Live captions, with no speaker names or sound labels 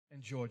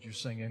Enjoyed you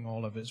singing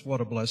all of it.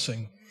 What a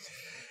blessing.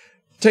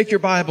 Take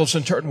your Bibles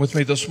and turn with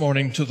me this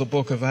morning to the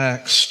book of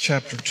Acts,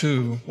 chapter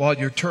 2. While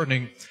you're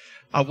turning,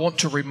 I want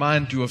to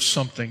remind you of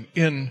something.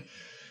 In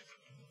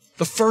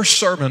the first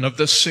sermon of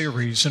this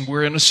series, and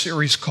we're in a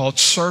series called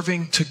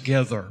Serving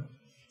Together.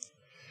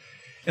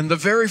 In the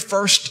very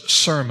first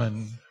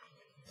sermon,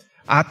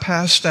 I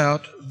passed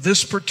out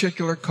this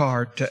particular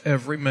card to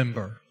every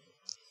member.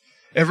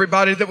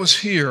 Everybody that was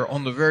here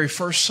on the very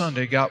first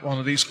Sunday got one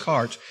of these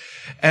cards.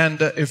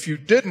 And if you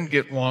didn't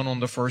get one on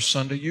the first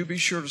Sunday, you be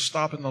sure to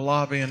stop in the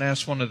lobby and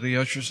ask one of the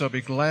ushers. They'll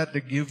be glad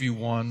to give you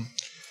one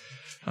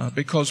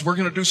because we're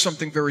going to do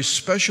something very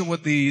special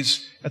with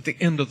these at the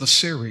end of the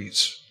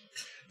series.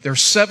 There are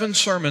 7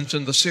 sermons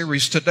in the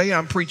series. Today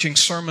I'm preaching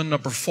sermon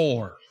number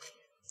 4.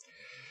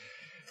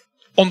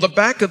 On the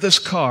back of this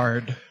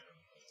card,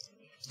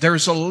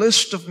 there's a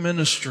list of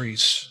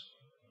ministries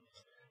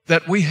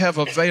that we have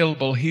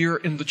available here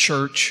in the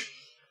church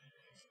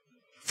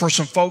for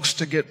some folks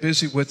to get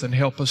busy with and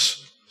help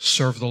us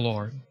serve the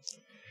Lord.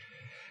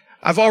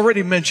 I've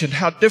already mentioned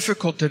how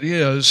difficult it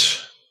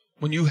is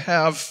when you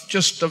have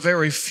just a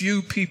very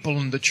few people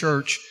in the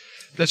church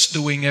that's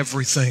doing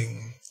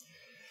everything.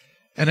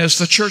 And as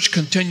the church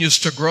continues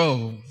to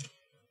grow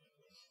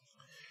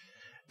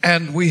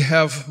and we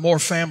have more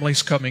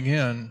families coming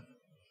in,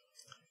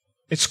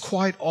 it's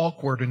quite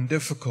awkward and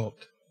difficult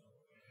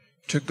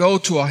to go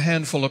to a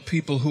handful of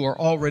people who are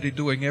already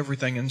doing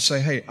everything and say,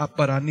 hey,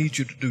 but I need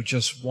you to do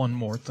just one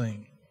more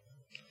thing.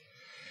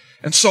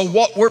 And so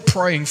what we're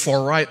praying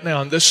for right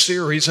now in this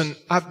series, and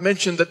I've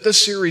mentioned that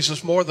this series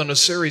is more than a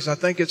series. I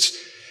think it's,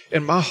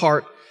 in my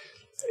heart,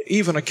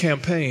 even a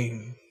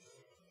campaign.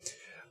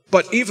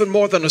 But even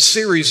more than a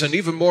series and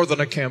even more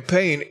than a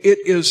campaign, it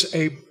is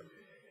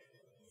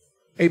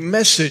a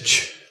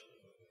message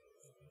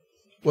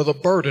with a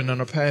burden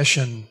and a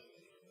passion.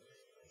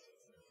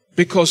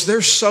 Because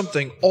there's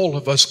something all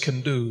of us can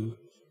do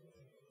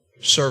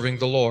serving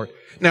the Lord.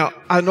 Now,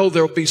 I know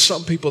there'll be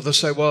some people that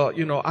say, well,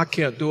 I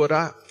can't do it.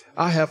 I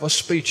have a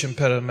speech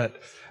impediment.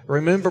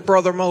 Remember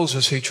Brother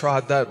Moses? He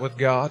tried that with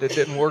God. It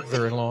didn't work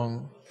very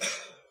long.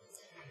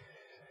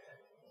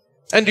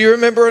 And do you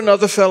remember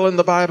another fellow in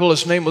the Bible?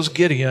 His name was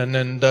Gideon,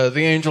 and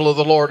the angel of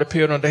the Lord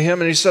appeared unto him,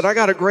 and he said, I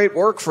got a great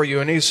work for you.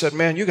 And he said,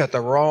 man, you got the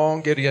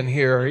wrong Gideon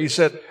here. He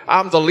said,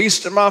 I'm the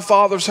least in my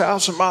father's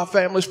house, and my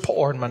family's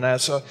poor in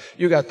Manasseh.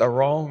 You got the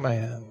wrong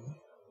man.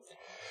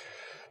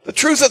 The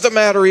truth of the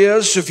matter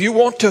is, if you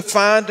want to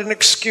find an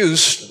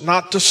excuse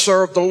not to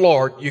serve the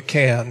Lord, you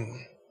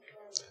can.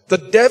 The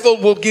devil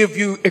will give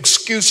you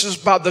excuses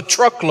by the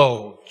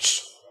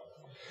truckloads.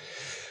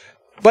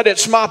 But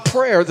it's my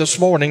prayer this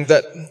morning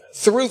that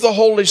through the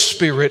Holy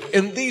Spirit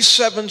in these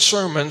 7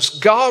 sermons,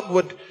 God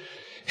would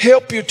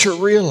help you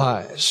to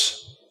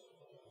realize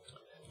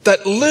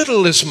that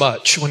little is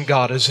much when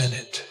God is in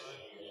it.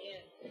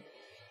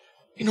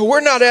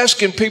 We're not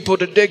asking people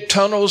to dig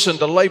tunnels and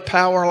to lay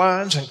power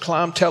lines and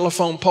climb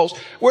telephone poles.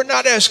 We're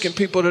not asking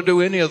people to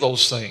do any of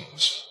those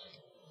things.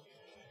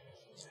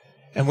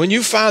 And when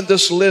you find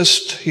this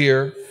list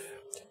here,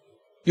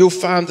 you'll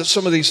find that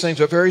some of these things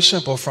are very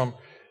simple, from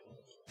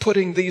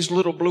putting these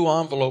little blue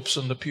envelopes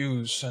in the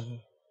pews and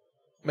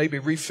maybe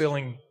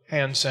refilling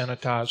hand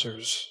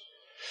sanitizers.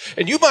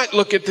 And you might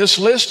look at this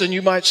list and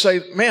you might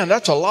say, man,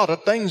 that's a lot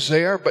of things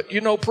there. But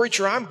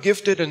preacher, I'm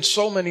gifted in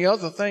so many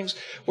other things.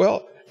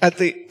 Well, at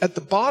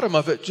the bottom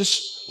of it,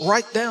 just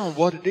write down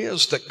what it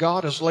is that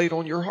God has laid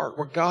on your heart,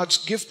 what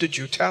God's gifted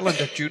you,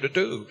 talented you to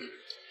do.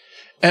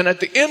 And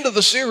at the end of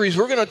the series,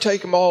 we're going to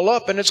take them all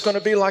up, and it's going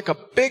to be like a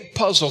big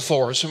puzzle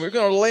for us. And we're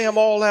going to lay them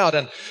all out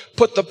and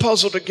put the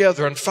puzzle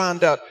together and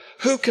find out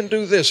who can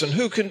do this and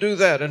who can do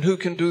that and who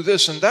can do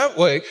this. And that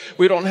way,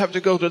 we don't have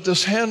to go to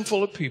this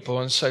handful of people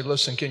and say,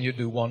 listen, can you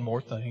do one more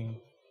thing?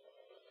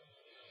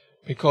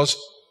 Because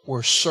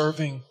we're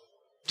serving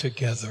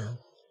together.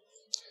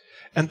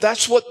 And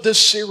that's what this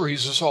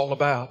series is all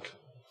about.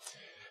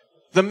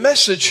 The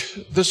message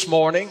this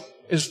morning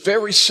is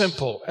very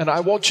simple, and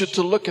I want you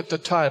to look at the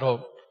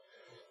title.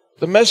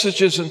 The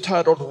message is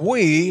entitled,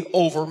 We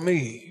Over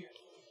Me.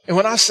 And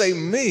when I say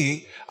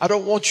me, I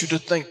don't want you to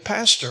think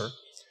pastor.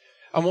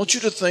 I want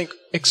you to think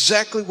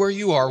exactly where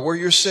you are, where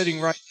you're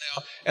sitting right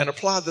now, and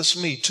apply this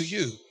me to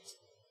you.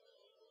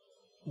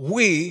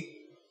 We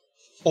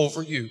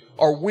over you,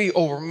 or we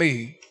over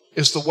me,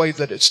 is the way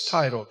that it's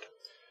titled.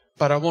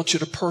 But I want you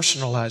to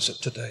personalize it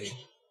today.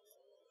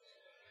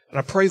 And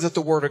I pray that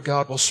the Word of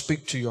God will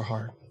speak to your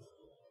heart.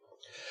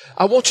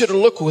 I want you to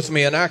look with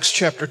me in Acts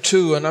chapter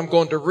 2, and I'm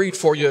going to read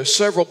for you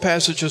several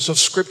passages of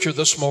Scripture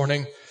this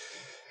morning.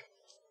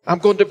 I'm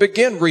going to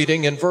begin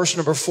reading in verse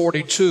number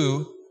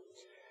 42,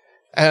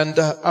 and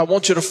I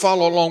want you to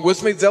follow along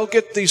with me. They'll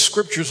get these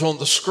Scriptures on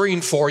the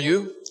screen for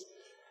you,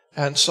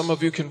 and some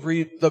of you can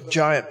read the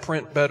giant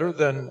print better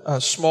than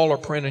a smaller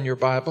print in your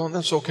Bible, and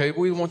that's okay.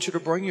 We want you to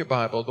bring your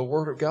Bible. The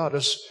Word of God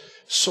is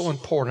so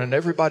important.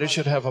 Everybody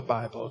should have a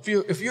Bible.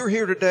 If you're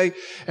here today,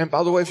 and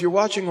by the way, if you're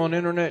watching on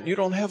internet and you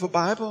don't have a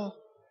Bible,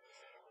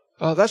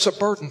 That's a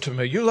burden to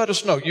me. You let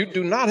us know. You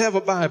do not have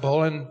a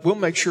Bible, and we'll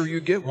make sure you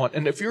get one.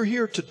 And if you're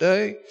here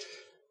today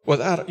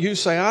without, you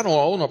say, I don't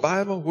own a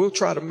Bible, we'll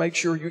try to make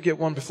sure you get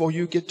one before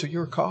you get to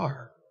your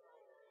car.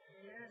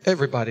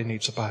 Everybody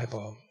needs a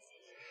Bible.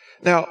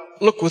 Now,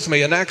 look with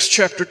me in Acts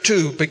chapter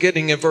 2,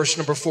 beginning in verse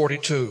number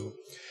 42.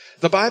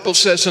 The Bible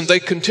says, and they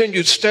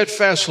continued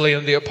steadfastly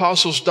in the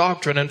apostles'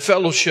 doctrine and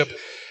fellowship,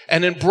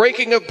 and in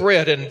breaking of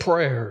bread and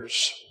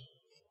prayers.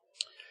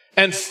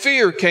 And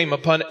fear came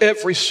upon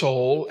every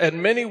soul,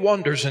 and many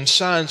wonders and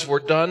signs were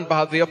done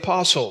by the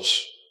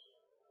apostles.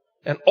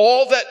 And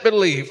all that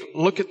believed,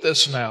 look at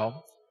this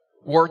now,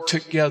 were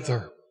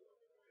together.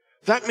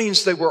 That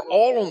means they were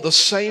all on the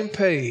same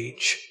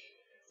page.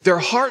 Their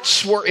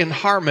hearts were in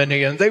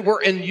harmony, and they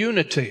were in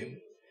unity.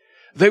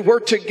 They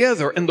were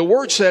together, and the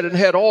Word said, and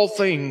had all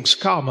things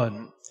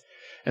common,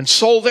 and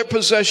sold their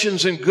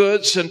possessions and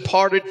goods, and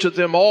parted to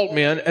them all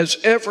men, as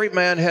every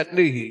man had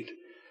need.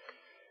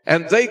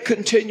 And they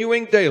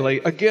continuing daily,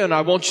 again,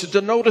 I want you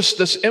to notice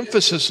this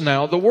emphasis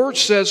now. The Word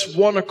says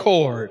one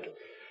accord.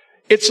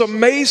 It's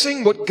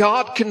amazing what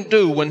God can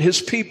do when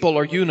His people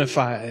are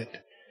unified.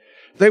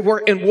 They were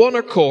in one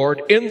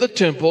accord in the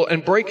temple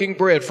and breaking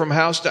bread from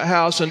house to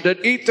house, and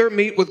did eat their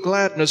meat with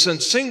gladness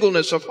and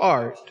singleness of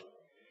heart,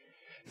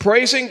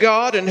 praising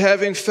God and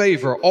having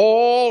favor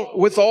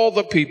with all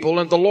the people.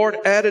 And the Lord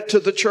added to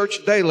the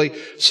church daily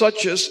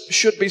such as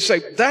should be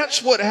saved.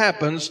 That's what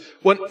happens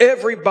when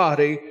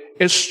everybody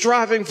is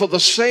striving for the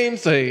same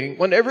thing,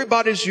 when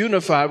everybody's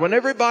unified, when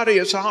everybody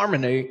is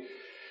harmony.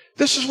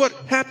 This is what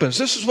happens.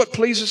 This is what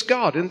pleases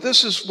God. And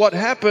this is what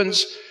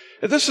happens.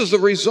 This is the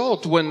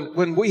result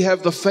when we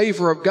have the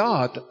favor of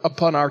God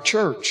upon our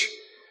church.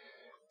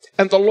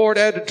 And the Lord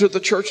added to the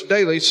church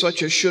daily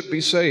such as should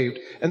be saved.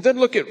 And then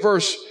look at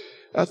verse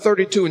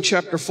 32 in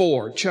chapter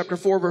 4. Chapter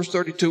 4, verse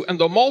 32. And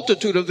the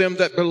multitude of them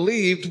that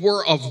believed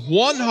were of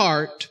one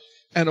heart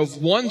and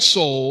of one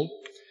soul.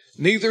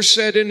 Neither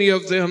said any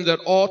of them that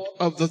aught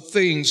of the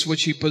things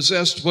which he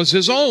possessed was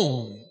his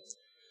own,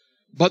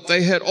 but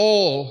they had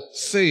all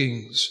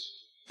things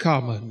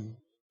common.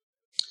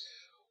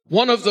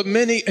 One of the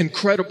many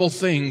incredible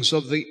things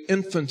of the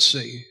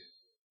infancy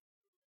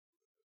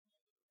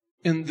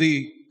in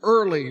the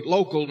early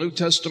local New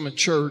Testament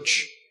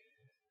church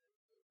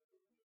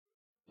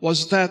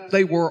was that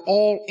they were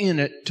all in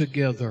it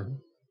together.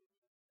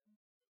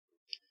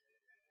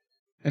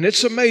 And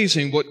it's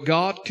amazing what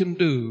God can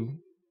do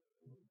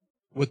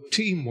with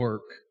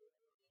teamwork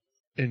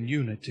and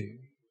unity.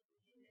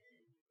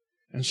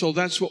 And so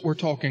that's what we're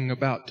talking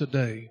about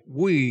today.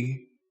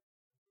 We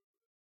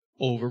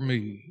over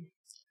me.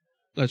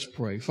 Let's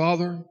pray.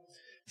 Father,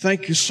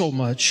 thank you so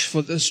much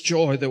for this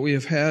joy that we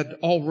have had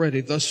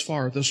already thus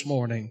far this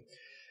morning.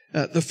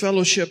 The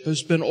fellowship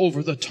has been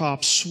over the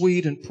top,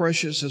 sweet and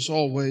precious as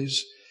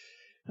always.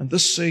 And the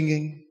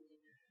singing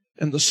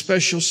and the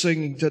special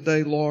singing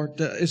today, Lord,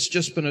 it's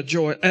just been a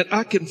joy. And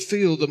I can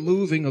feel the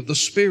moving of the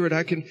Spirit.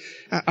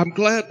 I'm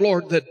glad,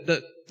 Lord,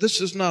 that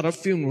this is not a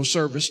funeral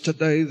service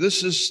today.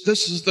 This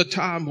is the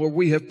time where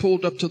we have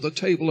pulled up to the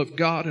table of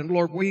God. And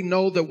Lord, we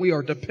know that we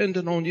are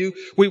dependent on you.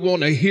 We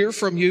want to hear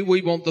from you.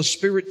 We want the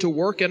Spirit to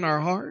work in our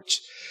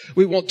hearts.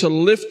 We want to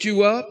lift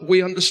you up.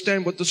 We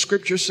understand what the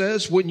Scripture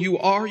says. When you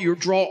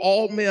draw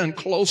all men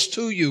close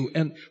to you.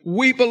 And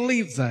we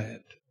believe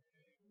that.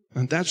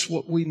 And that's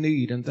what we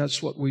need, and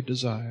that's what we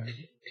desire.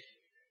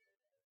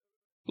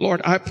 Lord,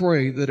 I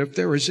pray that if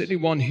there is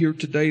anyone here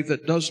today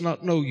that does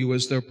not know you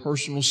as their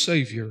personal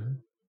Savior,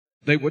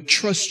 they would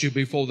trust you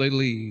before they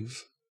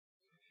leave.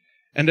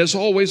 And as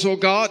always, oh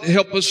God,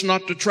 help us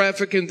not to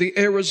traffic in the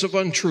errors of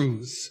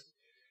untruth.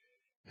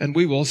 And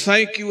we will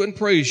thank you and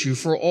praise you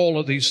for all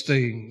of these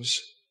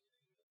things.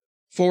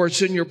 For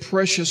it's in your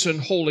precious and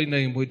holy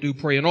name we do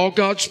pray. And all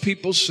God's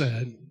people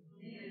said,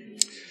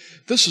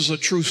 this is a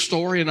true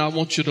story, and I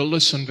want you to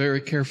listen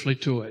very carefully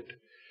to it.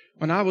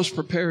 When I was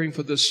preparing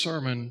for this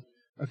sermon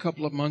a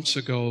couple of months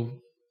ago,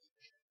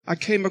 I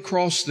came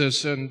across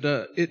this, and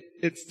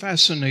it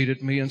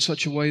fascinated me in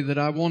such a way that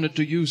I wanted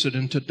to use it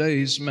in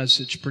today's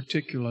message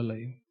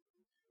particularly.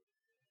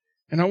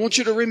 And I want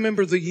you to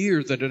remember the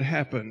year that it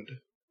happened.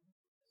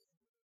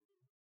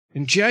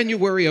 In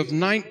January of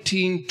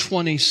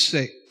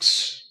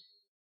 1926,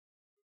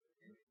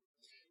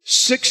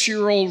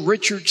 6-year-old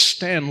Richard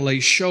Stanley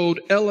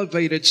showed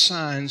elevated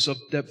signs of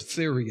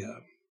diphtheria.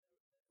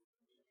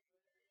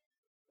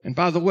 And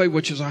by the way,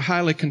 which is a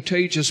highly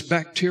contagious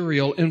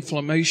bacterial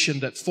inflammation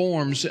that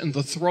forms in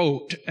the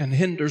throat and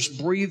hinders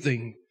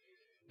breathing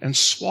and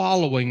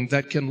swallowing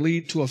that can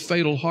lead to a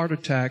fatal heart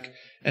attack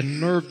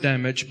and nerve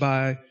damage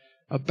by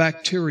a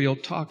bacterial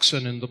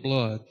toxin in the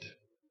blood.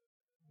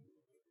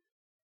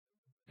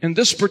 In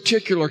this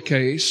particular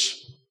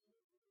case,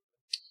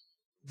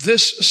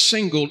 this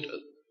signaled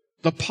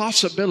the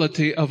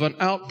possibility of an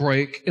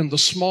outbreak in the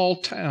small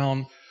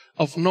town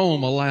of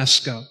Nome,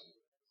 Alaska.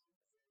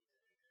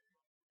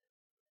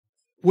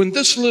 When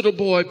this little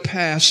boy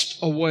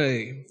passed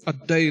away a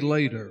day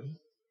later,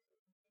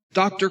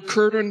 Dr.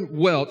 Curtin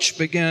Welch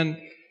began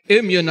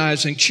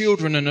immunizing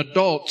children and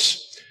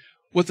adults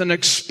with an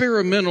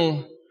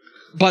experimental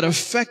but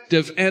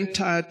effective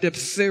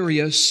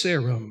anti-diphtheria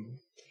serum.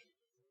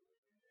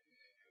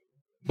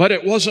 But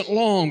it wasn't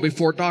long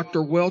before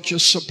Dr.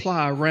 Welch's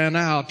supply ran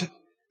out,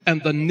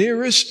 and the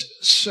nearest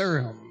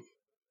serum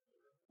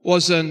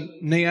was in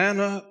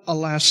Neana,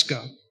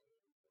 Alaska.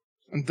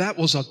 And that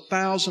was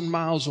 1,000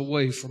 miles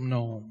away from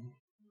Nome.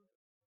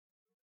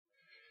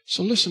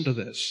 So listen to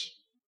this.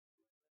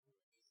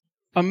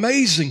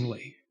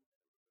 Amazingly,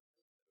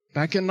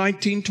 back in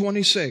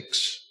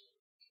 1926,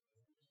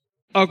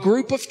 a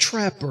group of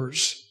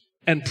trappers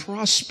and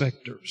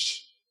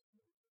prospectors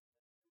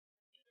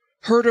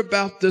heard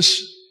about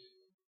this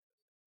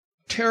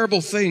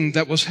terrible thing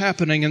that was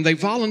happening, and they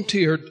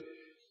volunteered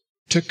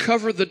to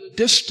cover the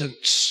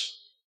distance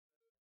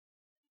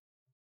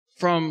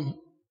from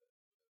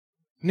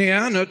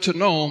Neana to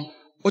Nome,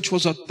 which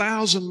was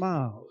 1,000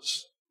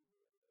 miles.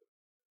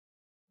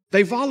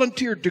 They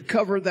volunteered to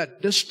cover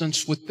that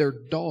distance with their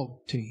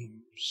dog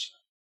teams.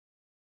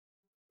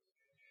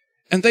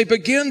 And they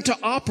began to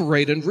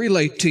operate in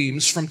relay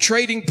teams from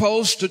trading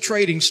posts to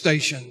trading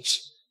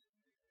stations.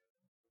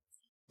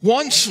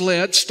 One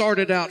sled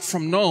started out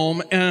from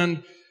Nome,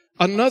 and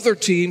another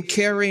team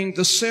carrying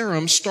the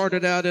serum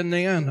started out in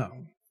Neana.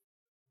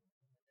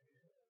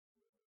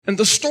 And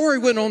the story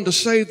went on to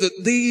say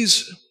that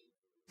these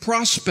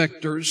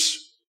prospectors,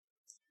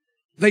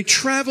 they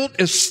traveled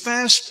as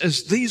fast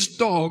as these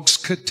dogs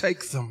could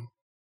take them.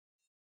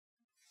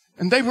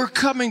 And they were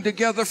coming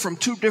together from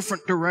two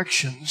different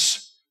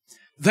directions.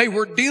 They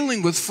were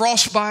dealing with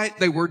frostbite,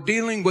 they were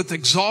dealing with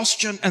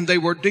exhaustion, and they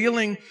were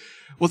dealing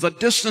with a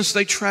distance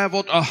they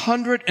traveled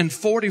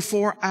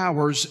 144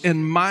 hours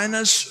in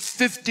minus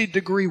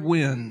 50-degree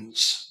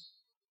winds.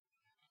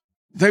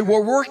 They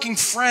were working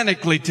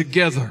frantically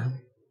together.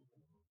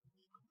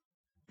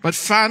 But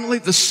finally,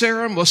 the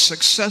serum was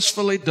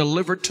successfully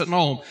delivered to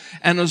Nome.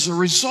 And as a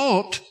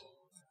result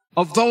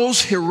of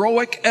those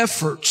heroic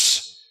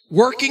efforts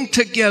working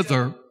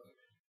together,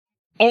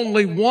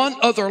 only one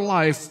other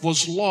life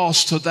was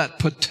lost to that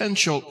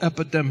potential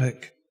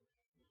epidemic.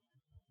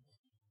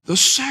 The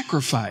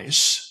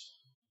sacrifice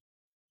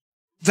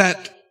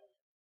that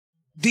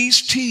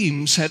these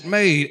teams had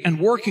made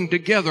and working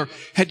together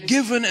had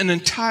given an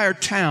entire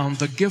town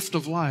the gift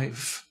of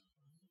life.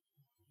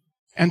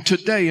 And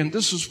today, and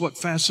this is what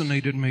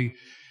fascinated me,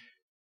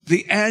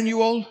 the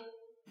annual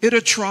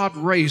Iditarod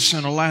race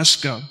in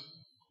Alaska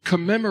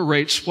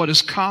commemorates what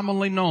is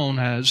commonly known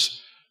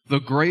as the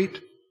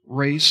Great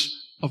Race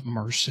of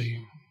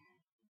Mercy.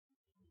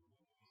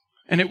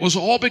 And it was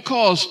all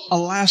because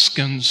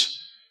Alaskans,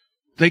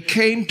 they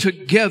came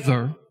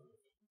together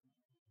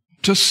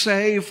to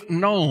save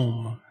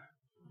Nome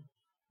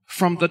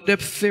from the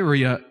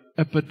diphtheria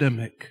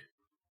epidemic.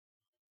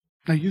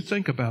 Now you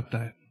think about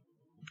that.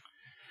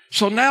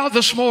 So now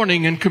this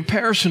morning, in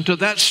comparison to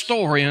that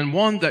story, and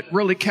one that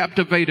really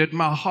captivated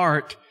my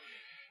heart,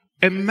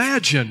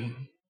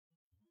 imagine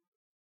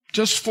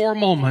just for a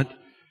moment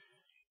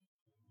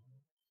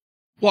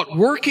what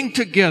working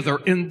together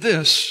in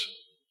this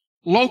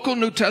local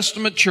New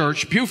Testament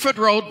church, Buford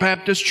Road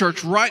Baptist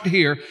Church right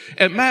here,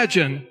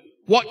 imagine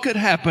what could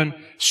happen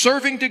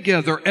serving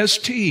together as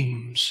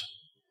teams.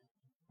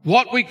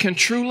 What we can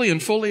truly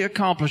and fully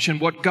accomplish in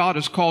what God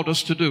has called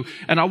us to do.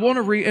 And I want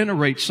to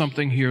reiterate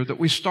something here that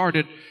we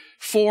started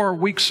 4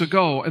 weeks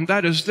ago, and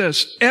that is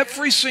this.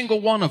 Every single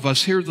one of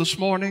us here this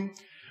morning,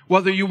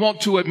 whether you want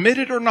to admit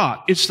it or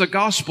not, it's the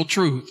gospel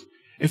truth.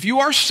 If you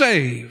are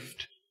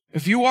saved,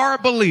 if you are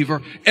a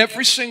believer,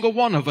 every single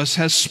one of us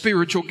has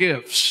spiritual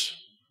gifts.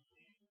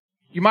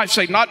 You might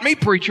say, not me,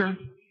 preacher.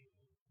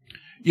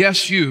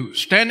 Yes, you.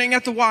 Standing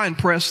at the wine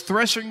press,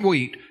 threshing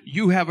wheat,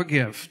 you have a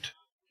gift.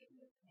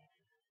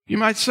 You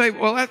might say,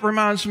 well, that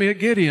reminds me of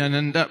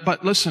Gideon.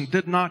 But listen,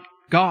 did not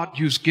God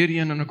use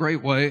Gideon in a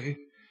great way?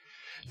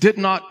 Did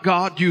not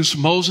God use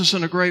Moses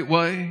in a great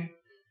way?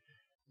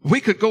 We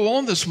could go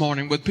on this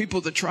morning with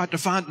people that tried to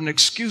find an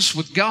excuse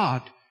with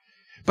God.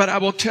 But I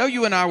will tell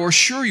you and I will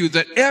assure you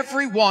that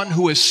everyone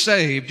who is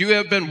saved, you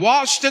have been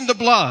washed in the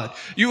blood.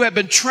 You have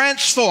been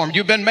transformed.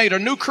 You've been made a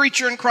new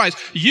creature in Christ.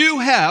 You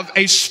have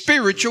a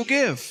spiritual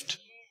gift.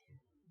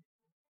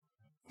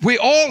 We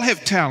all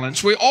have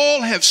talents. We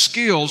all have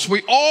skills.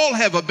 We all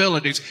have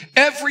abilities.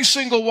 Every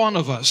single one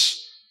of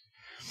us.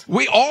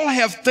 We all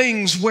have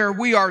things where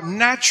we are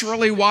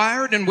naturally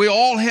wired, and we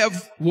all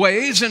have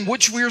ways in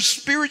which we are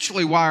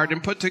spiritually wired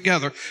and put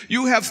together.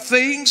 You have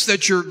things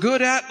that you're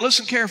good at.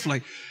 Listen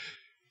carefully.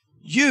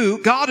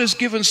 God has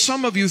given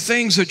some of you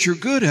things that you're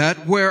good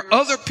at where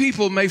other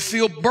people may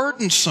feel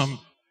burdensome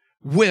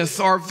with,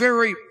 or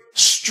very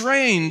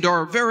strained,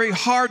 or very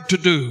hard to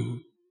do.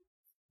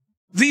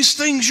 These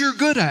things you're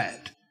good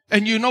at,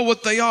 and you know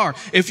what they are.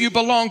 If you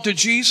belong to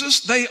Jesus,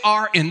 they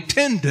are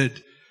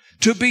intended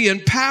to be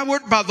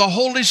empowered by the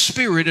Holy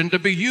Spirit and to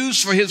be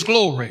used for His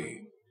glory.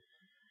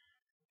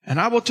 And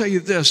I will tell you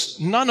this,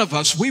 none of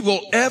us, we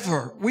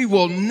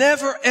will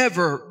never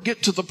ever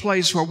get to the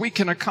place where we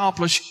can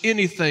accomplish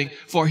anything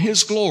for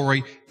His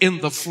glory in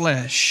the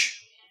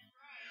flesh.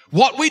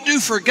 What we do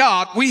for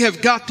God, we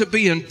have got to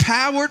be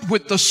empowered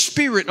with the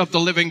Spirit of the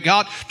living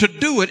God to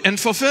do it and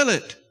fulfill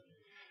it.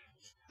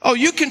 Oh,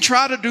 you can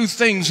try to do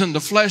things in the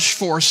flesh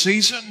for a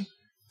season,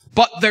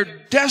 but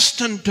they're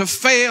destined to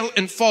fail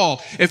and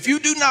fall if you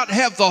do not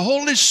have the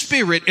Holy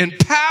Spirit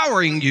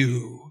empowering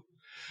you.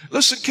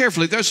 Listen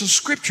carefully. There's a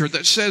scripture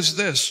that says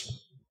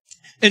this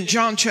in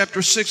John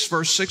chapter 6,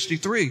 verse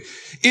 63.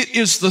 It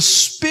is the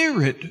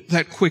Spirit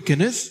that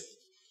quickeneth.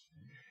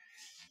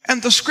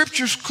 And the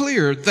scripture's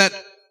clear that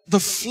the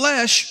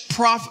flesh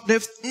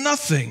profiteth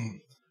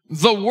nothing.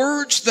 The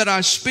words that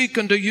I speak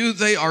unto you,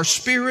 they are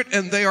spirit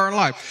and they are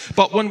life.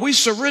 But when we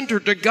surrender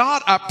to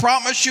God, I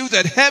promise you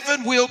that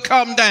heaven will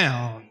come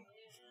down.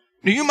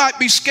 Now, you might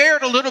be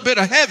scared a little bit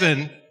of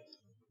heaven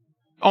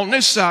on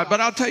this side,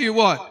 but I'll tell you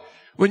what,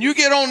 when you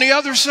get on the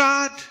other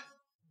side,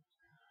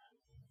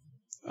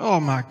 oh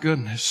my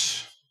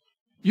goodness,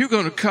 you're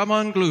going to come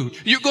unglued.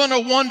 You're going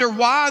to wonder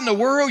why in the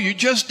world you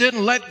just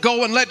didn't let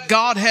go and let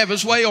God have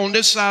his way on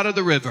this side of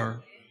the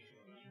river.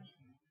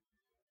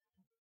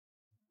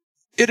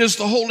 It is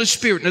the Holy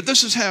Spirit. Now,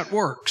 this is how it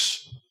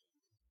works.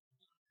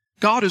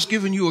 God has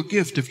given you a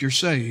gift if you're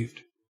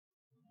saved.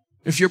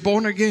 If you're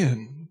born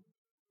again.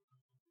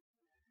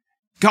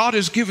 God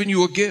has given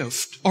you a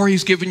gift, or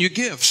he's given you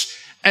gifts.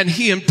 And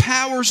he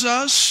empowers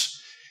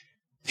us.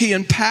 He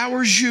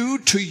empowers you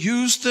to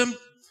use them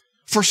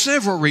for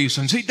several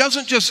reasons. He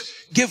doesn't just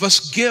give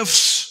us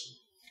gifts.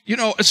 You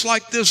know, it's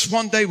like this.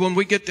 One day when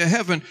we get to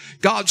heaven,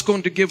 God's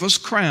going to give us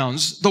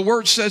crowns. The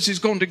Word says he's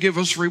going to give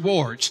us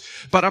rewards.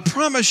 But I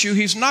promise you,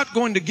 he's not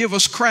going to give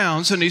us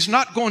crowns and he's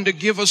not going to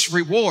give us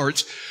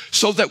rewards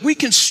so that we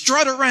can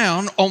strut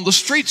around on the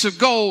streets of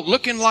gold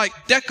looking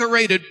like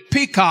decorated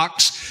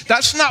peacocks.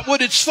 That's not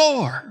what it's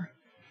for.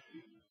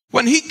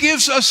 When he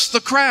gives us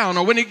the crown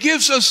or when he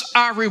gives us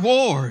our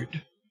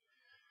reward,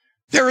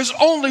 there is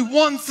only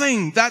one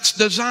thing that's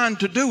designed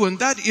to do, and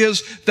that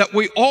is that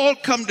we all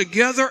come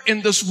together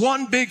in this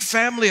one big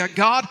family of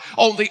God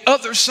on the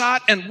other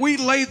side, and we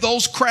lay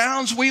those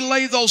crowns, we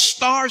lay those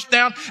stars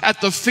down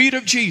at the feet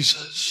of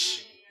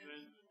Jesus.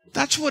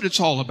 That's what it's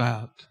all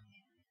about.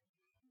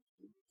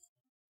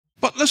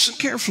 But listen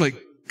carefully.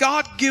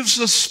 God gives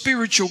us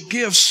spiritual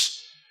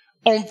gifts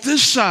on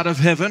this side of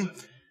heaven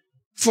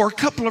for a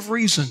couple of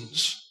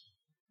reasons.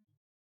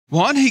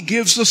 One, he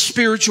gives us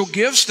spiritual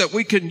gifts that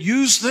we can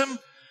use them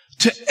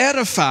to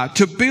edify,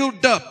 to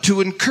build up,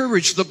 to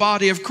encourage the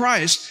body of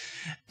Christ,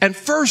 and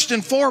first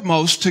and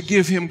foremost, to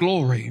give him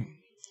glory.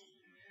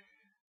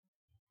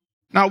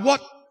 Now,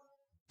 what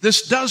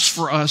this does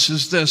for us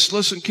is this.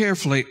 Listen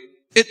carefully.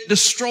 It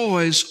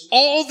destroys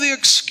all the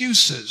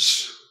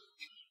excuses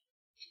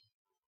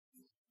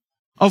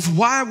of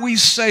why we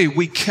say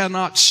we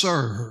cannot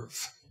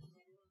serve.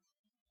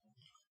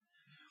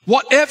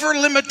 Whatever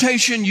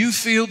limitation you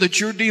feel that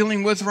you're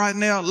dealing with right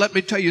now, let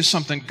me tell you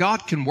something.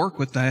 God can work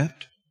with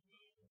that.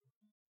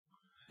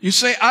 You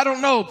say, I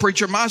don't know,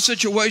 preacher, my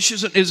situation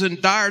is in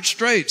dire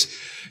straits.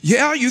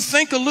 Yeah, you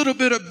think a little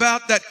bit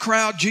about that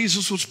crowd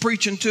Jesus was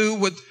preaching to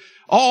with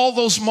all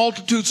those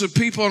multitudes of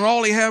people, and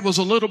all he had was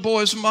a little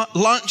boy's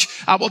lunch.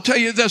 I will tell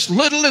you this,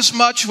 little is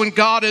much when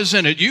God is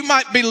in it. You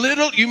might be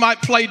little, you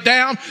might play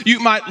down, you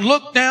might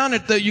look down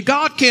at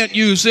God can't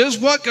use this.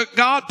 What could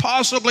God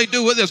possibly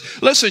do with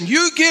this? Listen,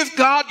 you give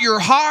God your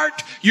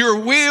heart, your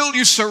will,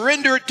 you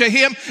surrender it to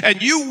him,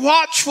 and you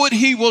watch what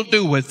he will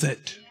do with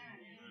it.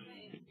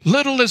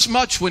 Little is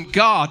much when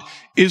God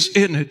is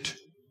in it.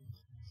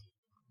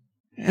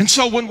 And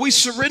so when we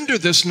surrender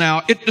this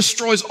now, it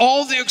destroys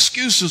all the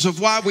excuses of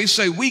why we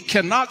say we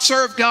cannot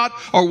serve God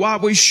or why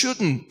we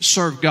shouldn't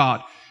serve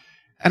God.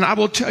 And I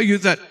will tell you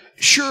that,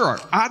 sure,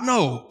 I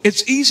know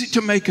it's easy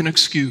to make an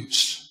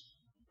excuse.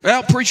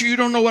 Well, preacher, you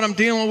don't know what I'm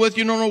dealing with.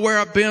 You don't know where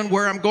I've been,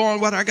 where I'm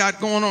going, what I got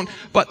going on.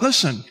 But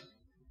listen,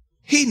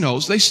 he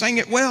knows. They sang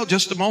it well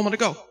just a moment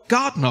ago.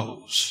 God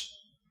knows.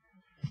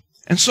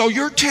 And so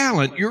your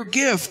talent, your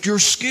gift, your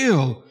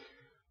skill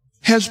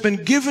has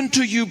been given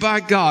to you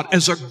by God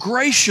as a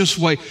gracious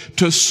way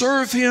to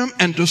serve him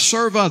and to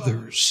serve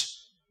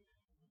others.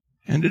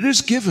 And it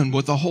is given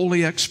with a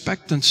holy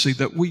expectancy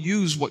that we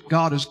use what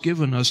God has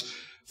given us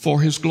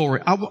for his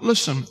glory.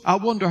 Listen, I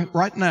wonder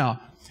right now,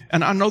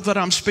 and I know that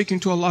I'm speaking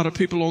to a lot of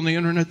people on the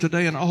internet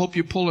today, and I hope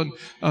you're pulling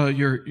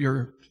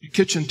your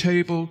kitchen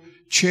table,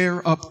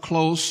 chair up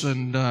close,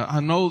 and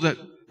I know that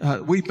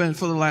we've been,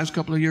 for the last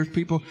couple of years,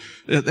 people,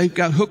 they've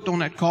got hooked on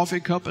that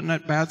coffee cup and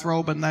that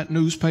bathrobe and that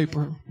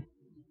newspaper.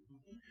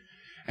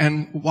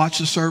 And watch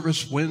the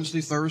service Wednesday,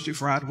 Thursday,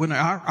 Friday.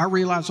 I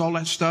realize all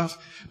that stuff.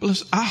 But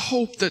listen, I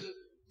hope that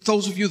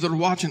those of you that are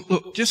watching,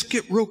 look, just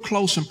get real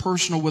close and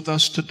personal with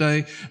us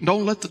today.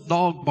 Don't let the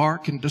dog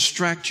bark and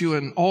distract you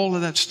and all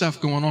of that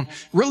stuff going on.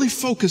 Really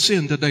focus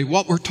in today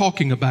what we're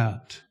talking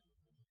about.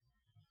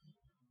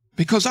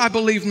 Because I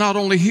believe not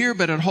only here,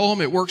 but at home,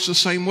 it works the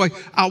same way.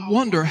 I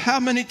wonder how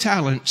many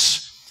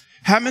talents,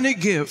 how many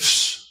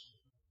gifts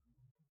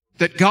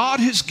that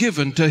God has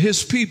given to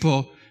his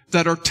people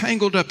that are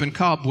tangled up in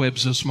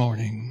cobwebs this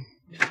morning.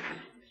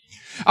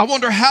 I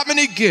wonder how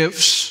many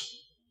gifts,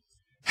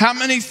 How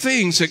many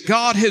things that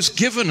God has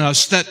given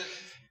us that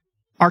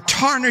are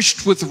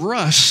tarnished with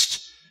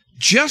rust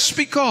just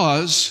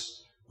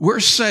because we're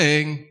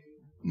saying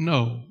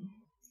no.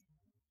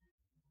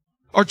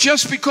 Or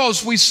just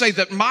because we say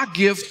that my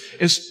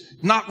gift is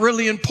not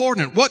really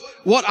important.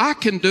 What I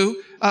can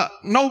do,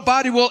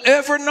 nobody will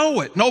ever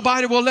know it.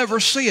 Nobody will ever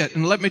see it.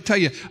 And let me tell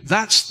you,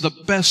 that's the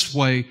best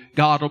way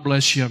God will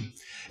bless you.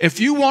 If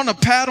you want a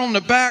pat on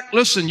the back,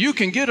 listen, you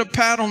can get a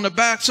pat on the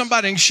back.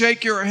 Somebody can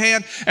shake your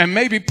hand and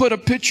maybe put a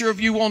picture of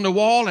you on the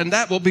wall, and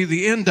that will be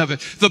the end of it.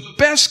 The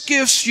best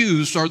gifts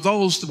used are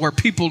those where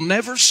people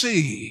never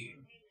see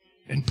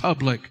in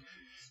public.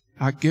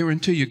 I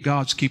guarantee you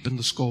God's keeping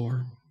the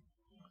score.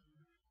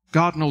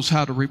 God knows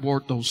how to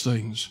reward those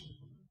things.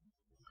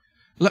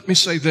 Let me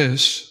say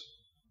this.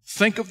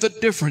 Think of the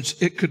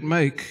difference it could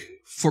make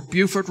for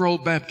Buford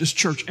Road Baptist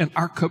Church and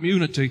our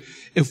community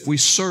if we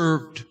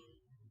served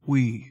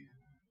we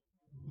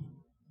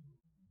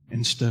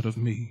instead of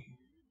me.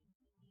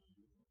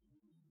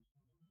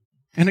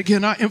 And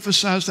again, I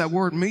emphasize that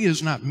word me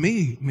is not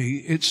me,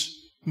 it's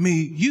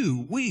me,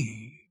 you,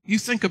 we. You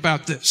think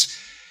about this.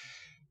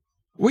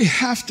 We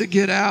have to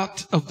get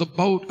out of the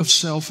boat of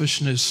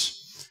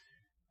selfishness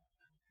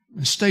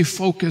and stay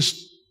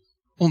focused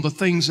on the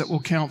things that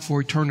will count for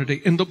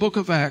eternity. In the book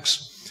of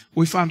Acts,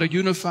 we find a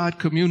unified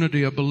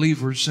community of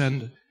believers,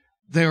 and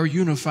they are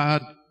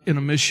unified in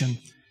a mission.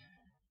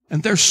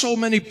 And there's so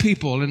many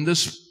people in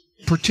this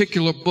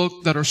particular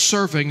book that are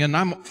serving, and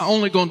I'm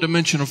only going to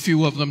mention a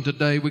few of them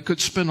today. We could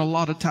spend a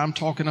lot of time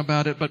talking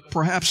about it, but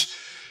perhaps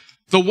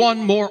the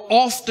one more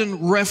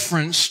often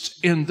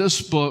referenced in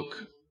this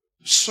book,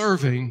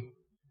 serving,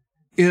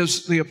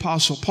 is the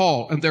Apostle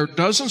Paul. And there are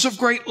dozens of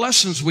great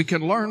lessons we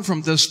can learn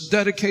from this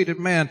dedicated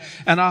man.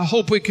 And I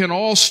hope we can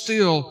all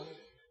still,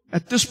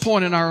 at this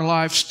point in our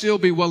life, still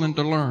be willing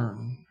to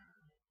learn.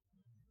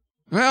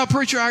 Well,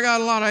 preacher, I got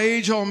a lot of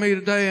age on me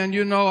today, and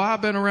you know,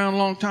 I've been around a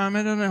long time,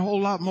 and there's a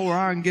whole lot more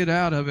I can get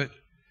out of it.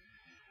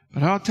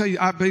 But I'll tell you,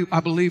 I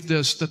believe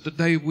this, that the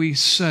day we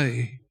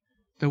say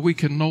that we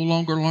can no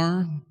longer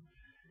learn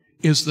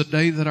is the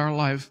day that our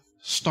life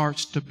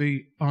starts to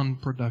be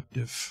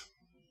unproductive.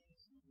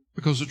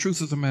 Because the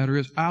truth of the matter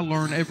is, I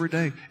learn every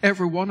day.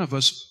 Every one of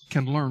us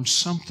can learn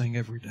something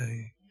every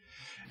day.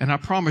 And I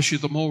promise you,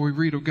 the more we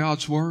read of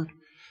God's Word,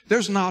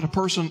 there's not a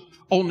person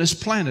on this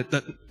planet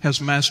that has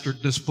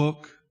mastered this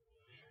book.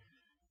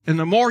 And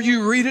the more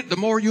you read it, the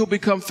more you'll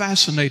become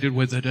fascinated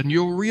with it. And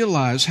you'll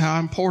realize how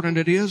important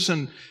it is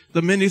and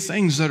the many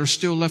things that are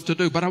still left to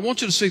do. But I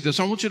want you to see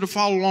this. I want you to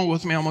follow along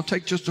with me. I'm going to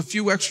take just a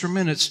few extra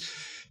minutes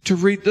to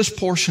read this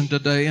portion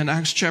today in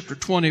Acts chapter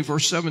 20,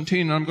 verse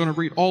 17. And I'm going to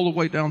read all the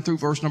way down through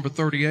verse number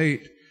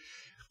 38.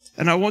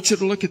 And I want you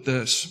to look at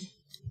this.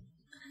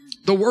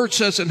 The word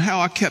says, and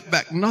how I kept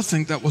back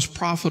nothing that was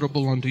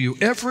profitable unto you.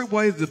 Every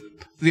way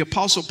the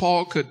Apostle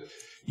Paul could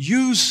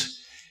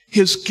use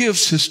his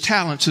gifts, his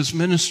talents, his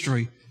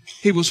ministry,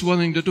 he was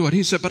willing to do it.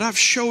 He said, but I've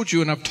showed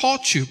you and I've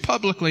taught you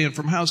publicly and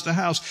from house to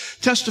house,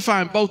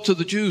 testifying both to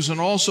the Jews and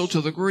also to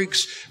the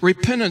Greeks,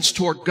 repentance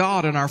toward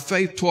God and our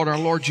faith toward our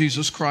Lord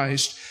Jesus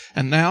Christ.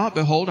 And now,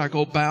 behold, I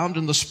go bound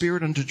in the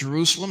Spirit unto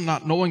Jerusalem,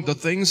 not knowing the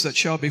things that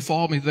shall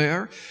befall me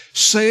there,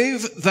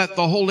 save that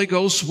the Holy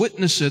Ghost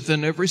witnesseth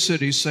in every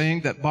city,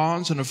 saying that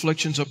bonds and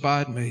afflictions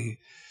abide me.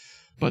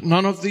 But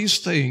none of these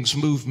things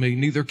move me,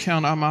 neither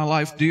count I my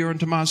life dear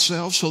unto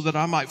myself, so that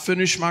I might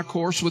finish my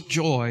course with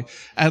joy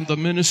and the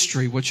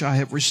ministry which I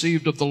have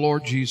received of the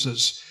Lord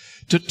Jesus,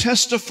 to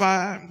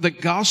testify the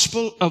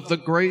gospel of the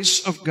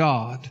grace of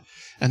God.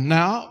 And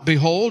now,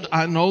 behold,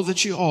 I know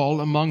that ye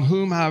all, among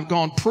whom I have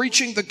gone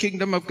preaching the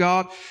kingdom of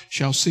God,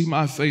 shall see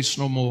my face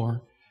no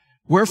more.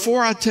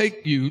 Wherefore I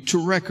take you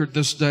to record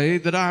this day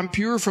that I am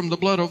pure from the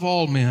blood of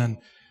all men.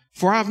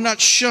 For I have not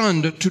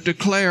shunned to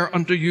declare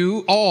unto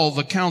you all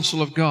the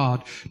counsel of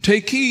God.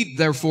 Take heed,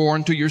 therefore,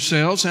 unto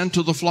yourselves and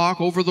to the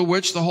flock over the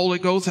which the Holy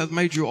Ghost hath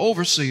made you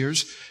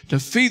overseers, to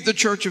feed the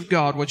church of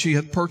God, which he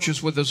hath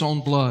purchased with his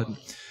own blood.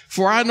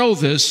 For I know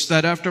this,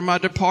 that after my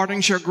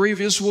departing shall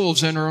grievous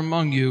wolves enter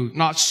among you,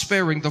 not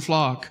sparing the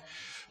flock.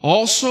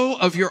 Also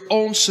of your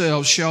own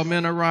selves shall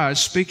men arise,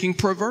 speaking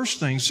perverse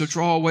things to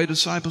draw away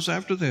disciples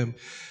after them.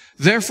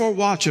 Therefore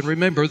watch and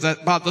remember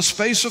that by the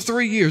space of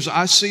 3 years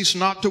I cease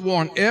not to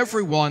warn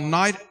everyone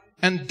night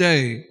and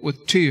day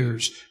with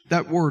tears.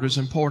 That word is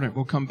important.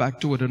 We'll come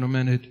back to it in a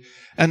minute.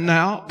 And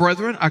now,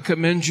 brethren, I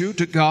commend you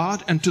to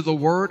God and to the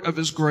word of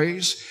his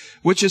grace,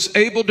 which is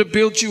able to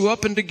build you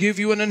up and to give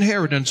you an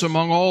inheritance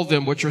among all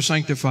them which are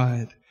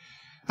sanctified.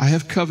 I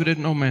have coveted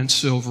no man's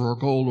silver or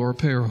gold or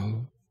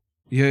apparel.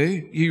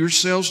 Yea, ye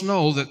yourselves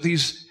know that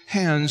these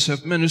hands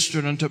have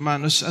ministered unto my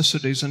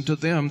necessities and to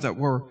them that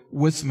were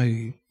with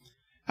me.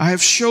 I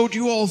have showed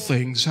you all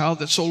things, how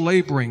that so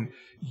laboring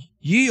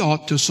ye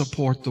ought to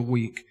support the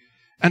weak,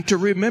 and to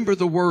remember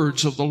the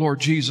words of the Lord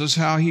Jesus,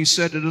 how he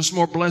said, it is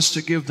more blessed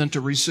to give than to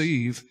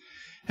receive.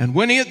 And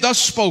when he had thus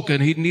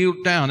spoken, he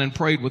kneeled down and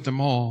prayed with them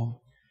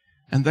all.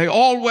 And they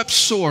all wept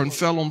sore and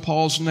fell on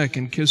Paul's neck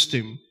and kissed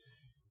him.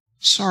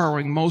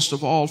 sorrowing most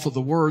of all for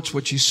the words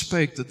which he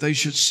spake, that they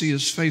should see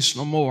his face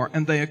no more.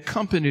 And they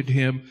accompanied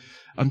him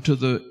unto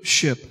the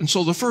ship. And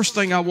so the first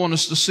thing I want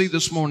us to see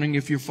this morning,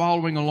 if you're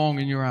following along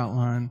in your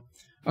outline,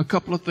 a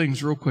couple of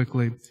things real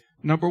quickly.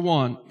 Number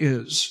one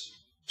is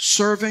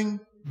serving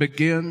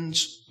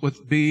begins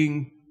with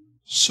being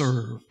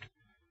served.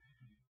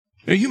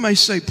 Now you may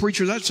say,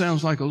 preacher, that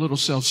sounds like a little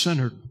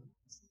self-centered.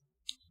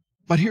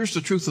 But here's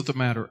the truth of the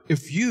matter.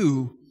 If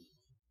you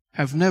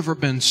have never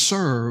been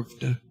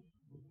served,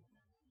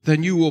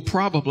 then you will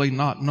probably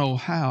not know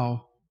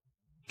how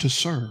to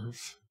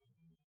serve.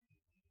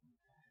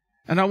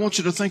 And I want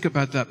you to think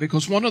about that,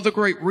 because one of the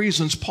great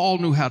reasons Paul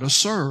knew how to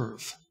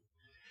serve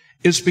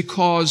is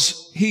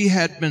because he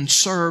had been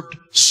served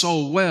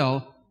so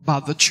well by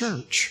the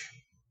church,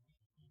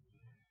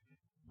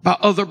 by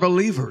other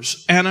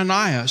believers,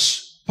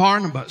 Ananias,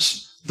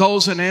 Barnabas,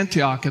 those in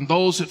Antioch and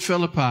those at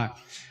Philippi.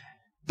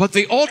 But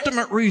the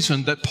ultimate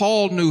reason that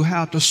Paul knew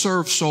how to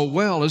serve so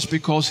well is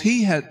because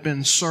he had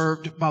been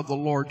served by the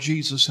Lord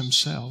Jesus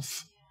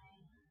himself.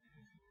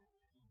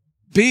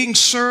 Being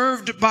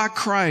served by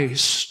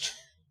Christ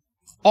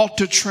ought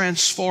to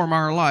transform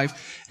our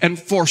life. And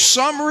for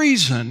some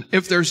reason,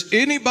 if there's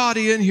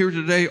anybody in here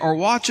today or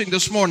watching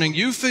this morning,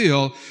 you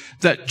feel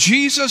that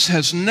Jesus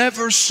has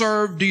never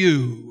served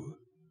you,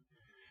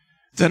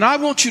 then I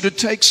want you to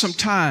take some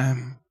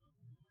time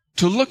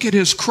to look at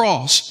his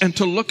cross and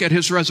to look at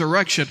his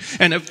resurrection.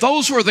 And if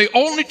those were the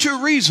only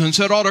two reasons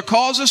that ought to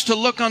cause us to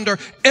look under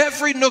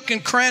every nook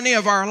and cranny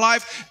of our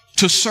life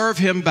to serve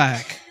him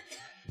back.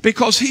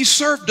 Because he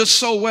served us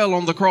so well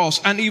on the cross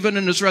and even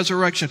in his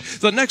resurrection.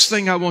 The next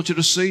thing I want you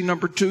to see,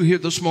 number two here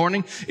this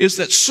morning, is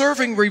that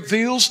serving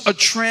reveals a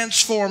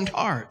transformed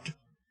heart.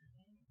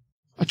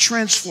 A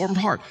transformed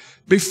heart.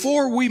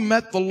 Before we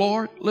met the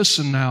Lord,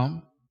 listen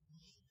now,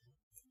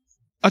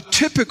 a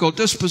typical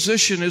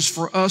disposition is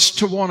for us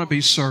to want to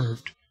be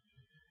served.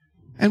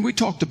 And we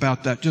talked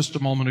about that just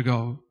a moment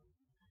ago.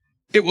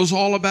 It was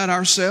all about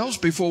ourselves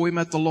before we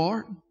met the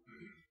Lord.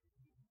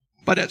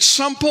 But at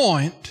some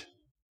point,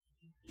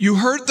 you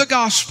heard the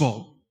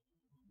gospel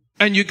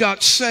and you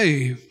got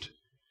saved.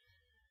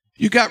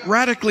 You got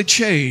radically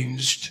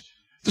changed.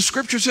 The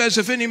scripture says,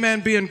 if any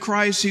man be in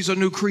Christ, he's a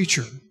new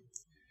creature.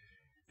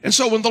 And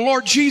so when the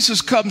Lord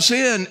Jesus comes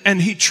in and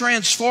he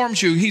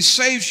transforms you, he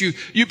saves you,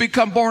 you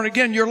become born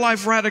again, your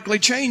life radically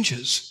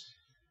changes.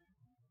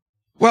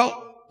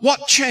 Well,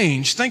 what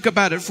change? Think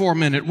about it for a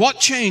minute. What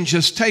change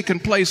has taken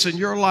place in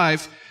your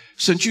life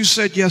since you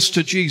said yes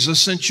to Jesus,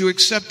 since you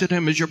accepted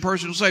him as your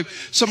personal Savior?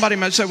 Somebody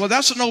might say, well,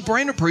 that's a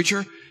no-brainer,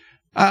 preacher.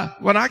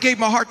 When I gave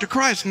my heart to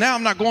Christ, now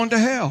I'm not going to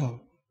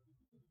hell.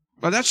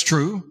 Well, that's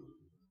true.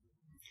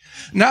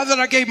 Now that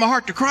I gave my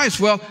heart to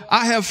Christ, well,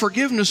 I have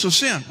forgiveness of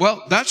sin.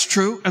 Well, that's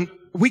true, and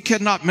we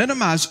cannot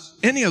minimize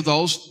any of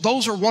those.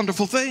 Those are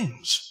wonderful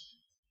things.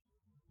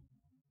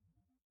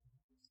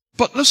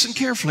 But listen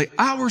carefully.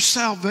 Our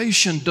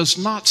salvation does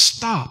not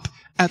stop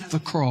at the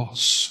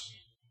cross.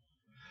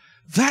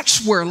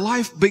 That's where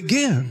life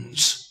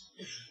begins.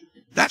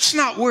 That's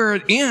not where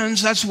it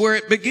ends. That's where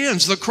it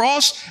begins. The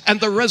cross and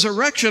the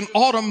resurrection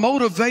ought to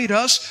motivate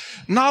us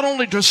not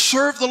only to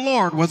serve the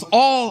Lord with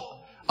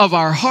all of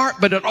our heart,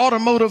 but it ought to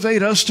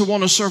motivate us to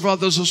want to serve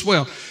others as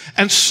well.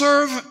 And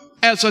serve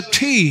as a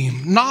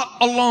team, not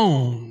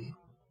alone.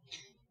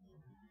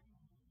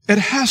 It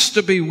has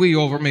to be we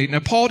over me. Now,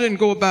 Paul didn't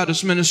go about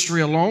his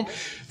ministry alone.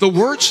 The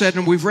Word said,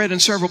 and we've read in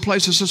several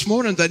places this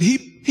morning, that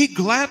he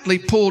gladly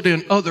pulled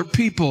in other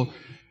people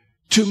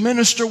to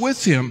minister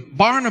with him.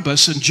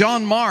 Barnabas and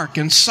John Mark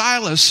and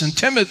Silas and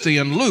Timothy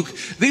and Luke.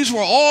 These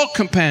were all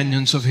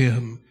companions of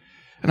him.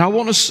 And I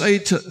want to say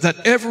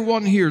that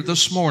everyone here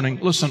this morning,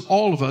 listen,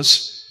 all of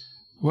us,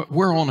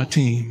 we're on a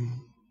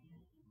team.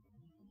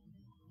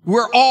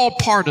 We're all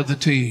part of the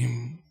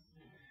team.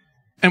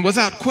 And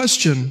without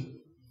question,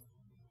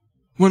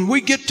 when we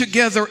get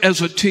together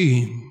as a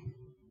team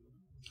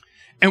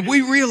and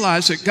we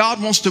realize that God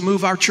wants to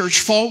move our church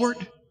forward,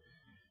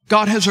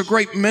 God has a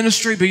great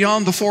ministry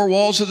beyond the four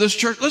walls of this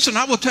church. Listen,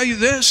 I will tell you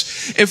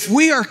this. If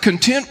we are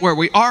content where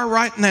we are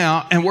right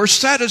now and we're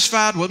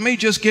satisfied with me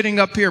just getting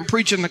up here and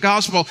preaching the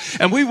gospel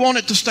and we want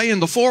it to stay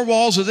in the four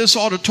walls of this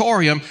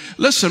auditorium,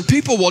 listen,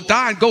 people will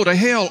die and go to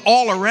hell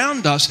all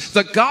around us.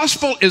 The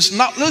gospel is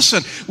not,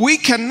 listen, we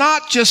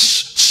cannot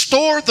just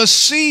store the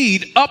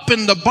seed up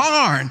in the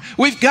barn.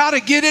 We've got to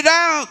get it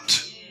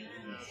out.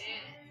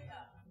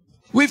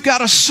 We've got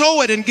to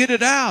sow it and get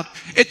it out.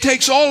 It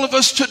takes all of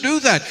us to do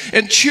that.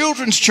 In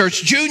children's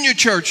church, junior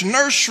church,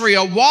 nursery,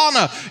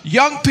 Awana,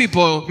 young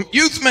people,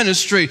 youth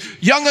ministry,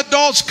 young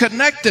adults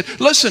connected.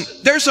 Listen,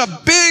 there's a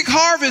big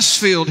harvest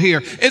field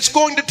here. It's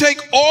going to take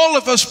all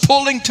of us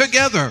pulling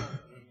together.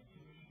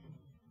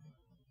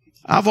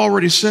 I've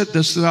already said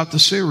this throughout the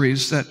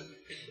series that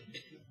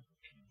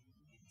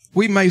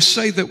we may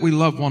say that we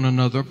love one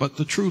another, but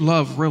the true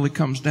love really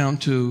comes down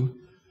to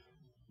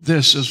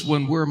this, is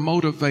when we're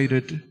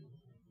motivated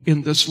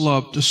in this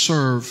love to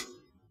serve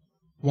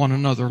one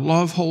another.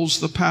 Love holds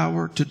the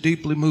power to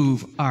deeply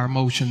move our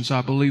emotions.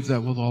 I believe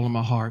that with all of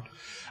my heart.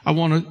 I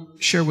want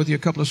to share with you a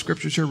couple of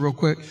scriptures here real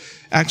quick.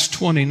 Acts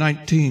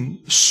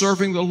 20:19,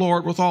 serving the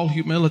Lord with all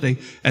humility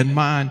and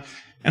mind.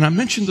 And I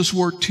mentioned this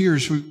word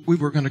tears we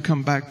were going to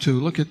come back to.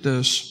 Look at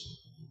this.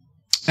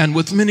 And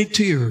with many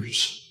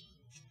tears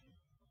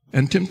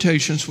and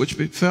temptations which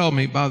befell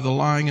me by the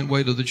lying in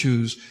wait of the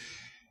Jews.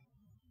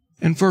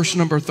 In verse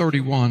number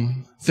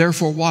 31,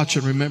 therefore watch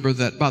and remember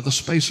that by the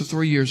space of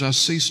 3 years I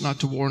cease not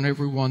to warn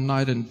everyone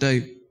night and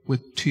day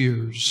with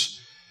tears.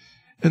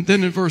 And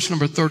then in verse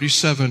number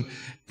 37,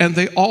 and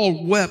they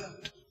all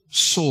wept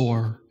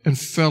sore and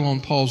fell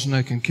on Paul's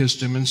neck and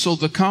kissed him. And so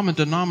the common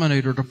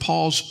denominator to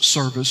Paul's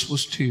service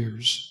was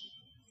tears.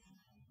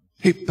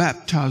 He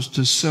baptized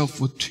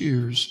himself with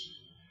tears.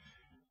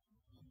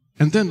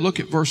 And then look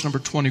at verse number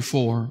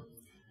 24.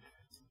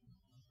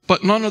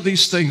 But none of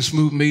these things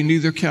move me,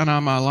 neither count I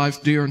my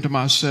life dear unto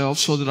myself,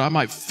 so that I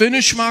might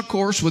finish my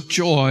course with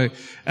joy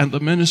and the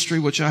ministry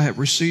which I have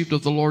received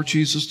of the Lord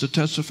Jesus to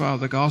testify of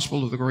the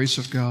gospel of the grace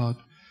of God.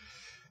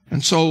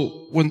 And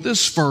so when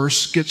this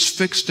verse gets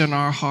fixed in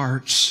our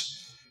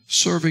hearts,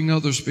 serving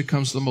others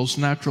becomes the most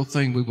natural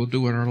thing we will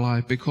do in our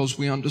life, because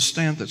we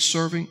understand that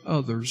serving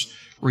others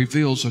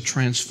reveals a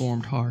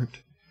transformed heart.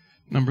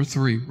 Number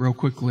 3, real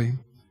quickly.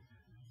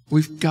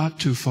 We've got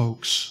to,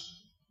 folks.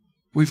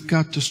 We've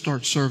got to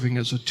start serving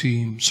as a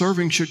team.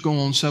 Serving should go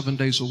on 7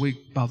 days a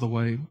week, by the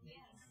way.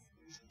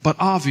 But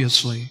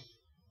obviously,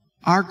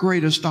 our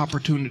greatest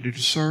opportunity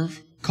to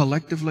serve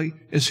collectively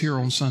is here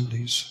on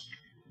Sundays.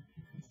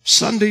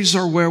 Sundays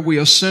are where we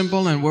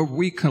assemble and where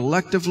we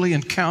collectively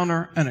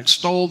encounter and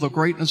extol the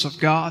greatness of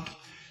God.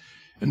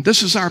 And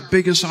this is our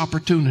biggest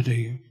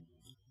opportunity.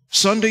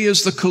 Sunday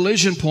is the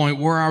collision point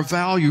where our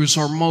values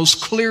are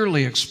most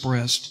clearly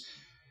expressed.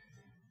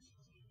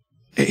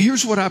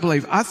 Here's what I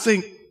believe. I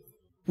think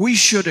we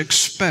should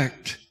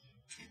expect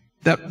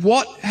that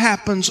what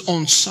happens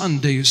on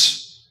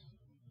Sundays,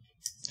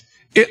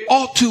 it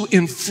ought to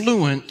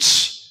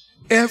influence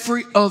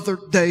every other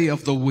day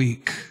of the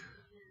week.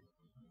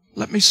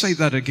 Let me say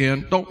that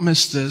again. Don't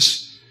miss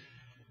this.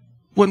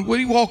 When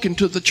we walk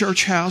into the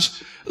church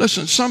house,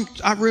 listen,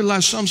 I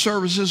realize some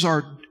services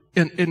are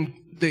in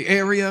the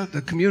area,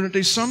 the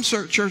community. Some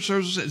church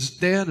services is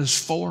dead as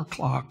 4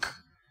 o'clock.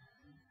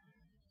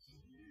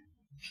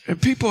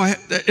 And people,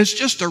 it's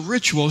just a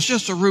ritual. It's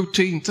just a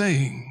routine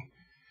thing.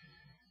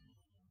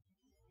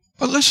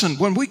 But listen,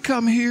 when we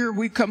come here,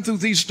 we come through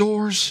these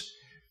doors,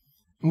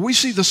 and we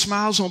see the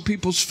smiles on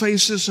people's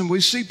faces, and we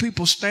see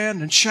people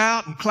stand and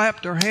shout and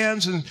clap their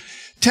hands and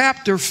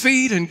tap their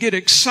feet and get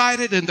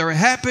excited, and they're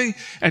happy,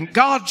 and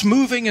God's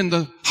moving in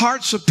the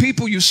hearts of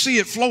people. You see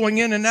it flowing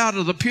in and out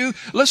of the pew.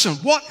 Listen,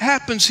 what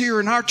happens here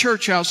in our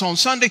church house on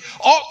Sunday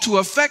ought to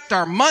affect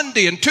our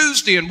Monday and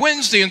Tuesday and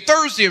Wednesday and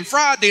Thursday and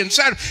Friday and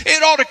Saturday.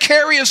 It ought to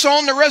carry us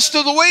on the rest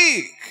of the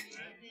week.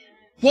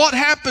 What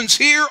happens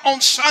here on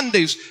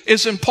Sundays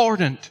is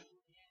important.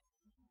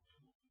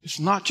 It's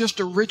not just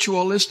a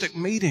ritualistic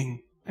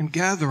meeting and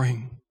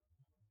gathering.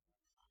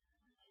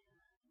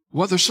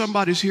 Whether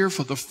somebody's here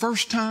for the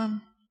first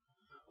time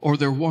or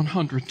their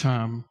 100th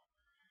time,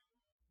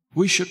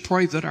 we should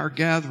pray that our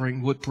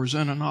gathering would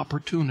present an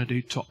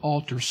opportunity to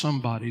alter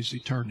somebody's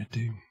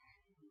eternity.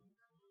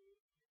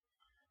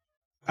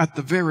 At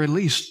the very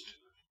least,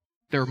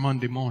 their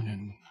Monday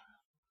morning.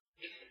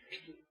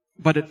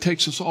 But it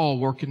takes us all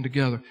working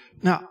together.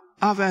 Now,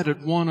 I've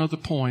added one other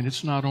point.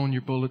 It's not on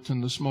your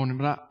bulletin this morning,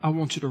 but I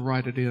want you to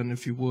write it in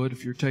if you would,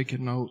 if you're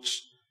taking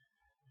notes.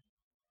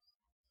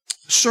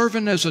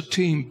 Serving as a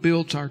team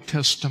builds our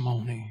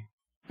testimony.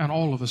 And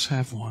all of us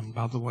have one,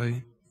 by the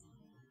way.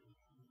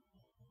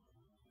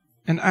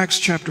 In Acts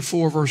chapter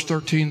 4, verse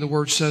 13, the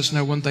word says,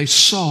 now when they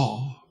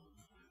saw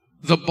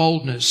the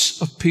boldness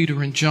of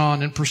Peter and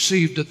John and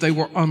perceived that they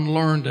were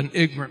unlearned and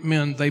ignorant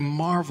men, they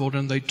marveled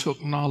and they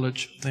took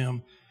knowledge of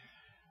them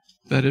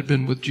that had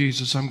been with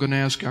Jesus. I'm going to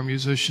ask our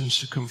musicians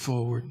to come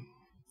forward.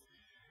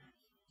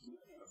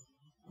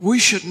 We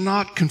should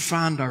not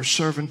confine our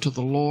serving to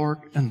the Lord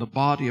and the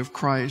body of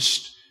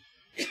Christ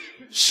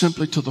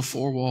simply to the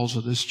 4 walls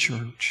of this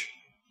church.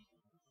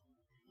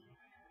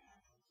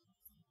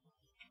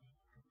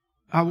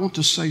 I want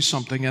to say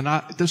something, and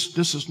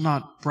this is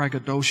not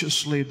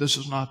braggadociously. This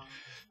is not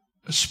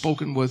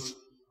spoken with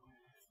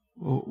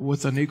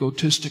an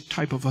egotistic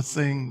type of a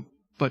thing,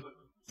 but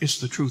it's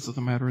the truth of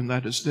the matter, and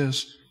that is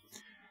this.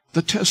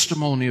 The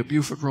testimony of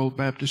Buford Road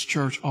Baptist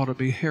Church ought to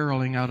be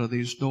heralding out of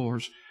these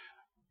doors,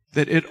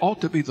 that it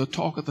ought to be the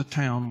talk of the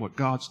town what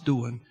God's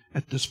doing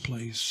at this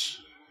place.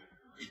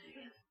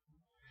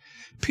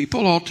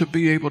 People ought to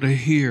be able to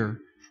hear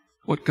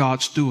what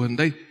God's doing.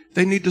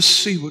 They need to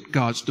see what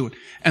God's doing.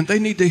 And they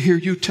need to hear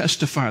you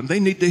testifying. They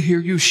need to hear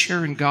you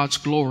sharing God's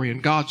glory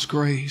and God's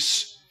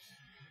grace.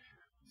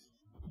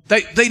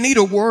 They need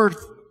a word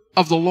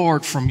of the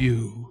Lord from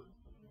you.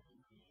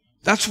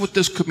 That's what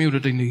this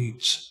community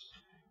needs.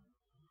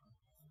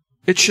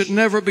 It should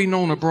never be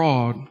known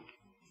abroad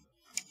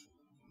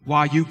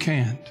why you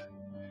can't.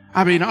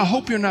 I mean, I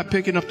hope you're not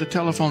picking up the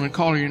telephone and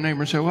calling your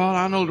neighbor and say, well,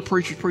 I know the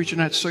preacher's preaching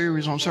that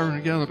series on Serving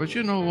Together, but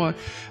you know what?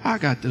 I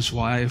got this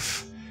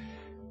wife.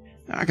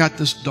 I got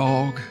this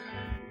dog.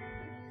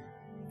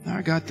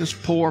 I got this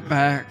poor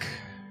back.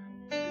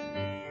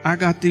 I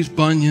got these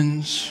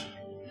bunions.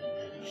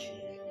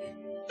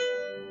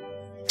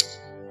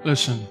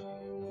 Listen,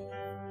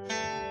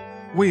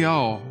 we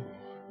all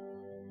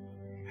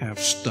have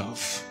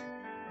stuff.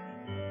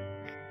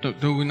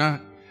 Do we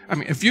not? I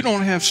mean, if you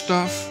don't have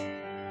stuff,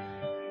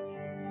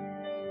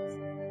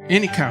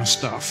 any kind of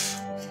stuff,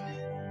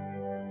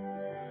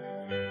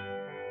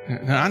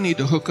 then I need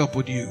to hook up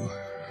with you.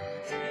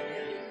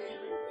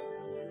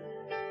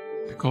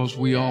 Because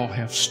we all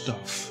have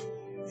stuff.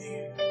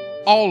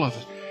 All of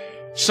it.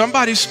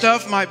 Somebody's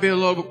stuff might be a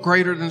little bit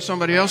greater than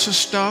somebody else's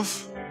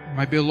stuff.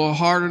 Might be a little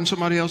harder than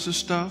somebody else's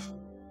stuff.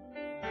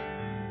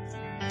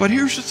 But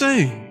here's the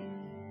thing.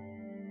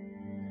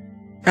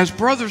 As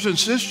brothers and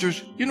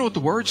sisters, you know what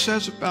the Word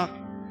says about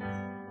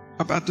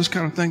this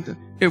kind of thing? That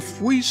if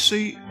we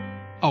see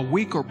a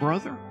weaker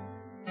brother,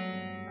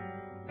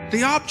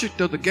 the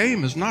object of the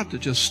game is not to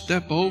just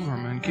step over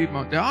him and keep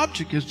him. The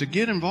object is to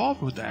get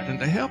involved with that and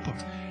to help him.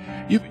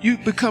 You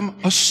become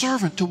a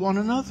servant to one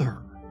another.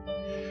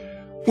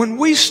 When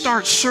we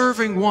start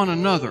serving one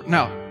another,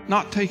 now,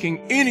 not taking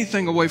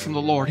anything away from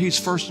the Lord, He's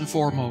first and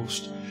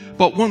foremost.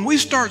 But when we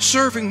start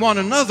serving one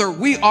another,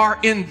 we are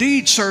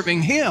indeed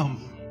serving Him.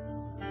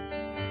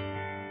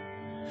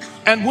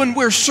 And when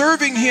we're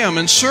serving Him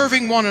and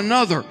serving one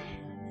another,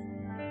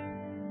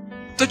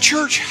 the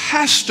church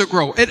has to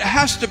grow. It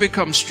has to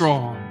become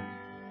strong.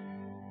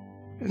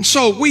 And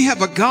so we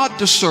have a God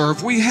to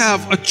serve. We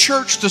have a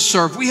church to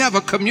serve. We have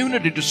a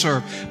community to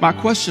serve. My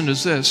question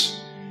is this: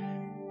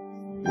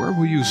 where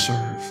will you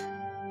serve?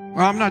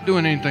 Well, I'm not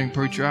doing anything,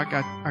 preacher.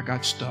 I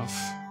got stuff.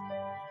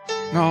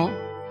 No.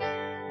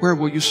 Where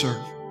will you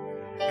serve?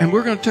 And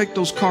we're going to take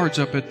those cards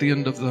up at the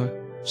end of the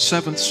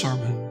 7th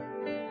sermon.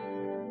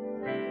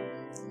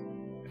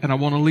 And I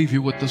want to leave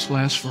you with this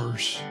last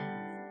verse.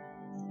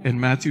 In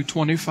Matthew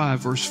 25,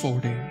 verse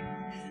 40.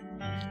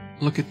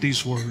 Look at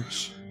these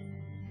words.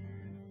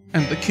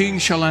 And the king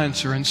shall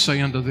answer and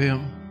say unto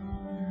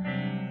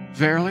them,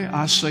 Verily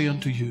I say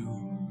unto you,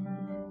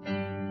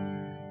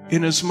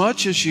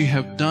 inasmuch as ye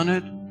have done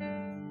it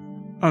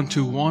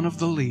unto one of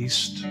the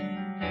least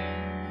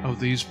of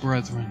these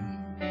brethren,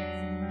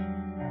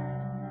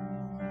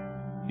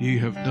 ye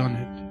have done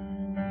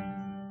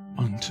it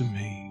unto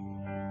me.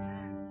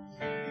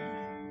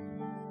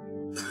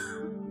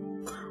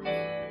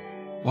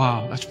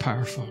 Wow, that's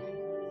powerful.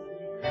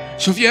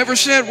 So if you ever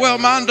said, well,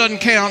 mine doesn't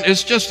count,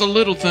 it's just a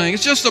little thing,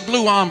 it's just a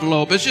blue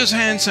envelope, it's just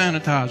hand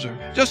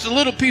sanitizer, just a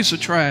little piece of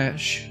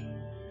trash,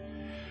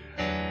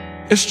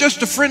 it's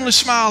just a friendly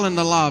smile in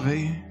the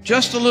lobby,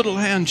 just a little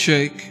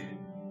handshake,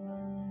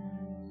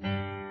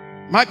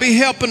 might be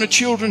helping a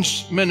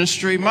children's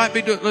ministry, might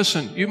be doing,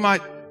 listen, you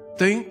might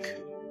think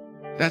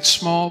that's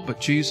small, but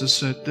Jesus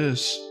said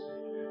this: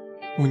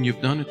 when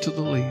you've done it to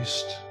the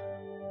least,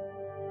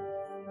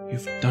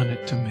 you've done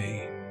it to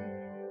me.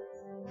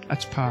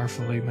 That's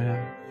powerful,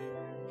 amen.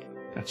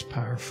 That's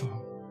powerful.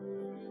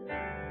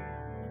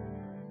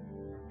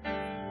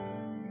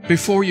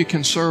 Before you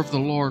can serve the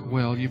Lord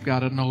well, you've got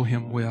to know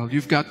Him well.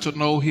 You've got to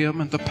know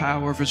Him and the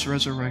power of His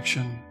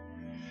resurrection.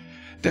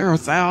 There are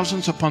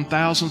thousands upon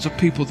thousands of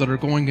people that are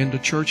going into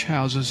church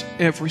houses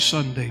every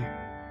Sunday,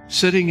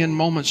 sitting in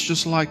moments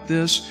just like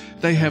this.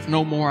 They have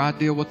no more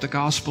idea what the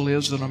gospel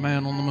is than a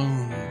man on the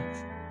moon.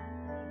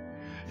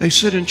 They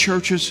sit in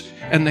churches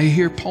and they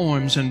hear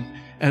poems and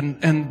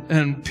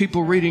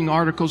people reading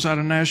articles out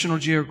of National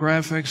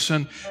Geographics,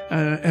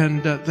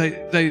 and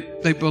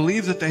they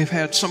believe that they've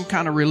had some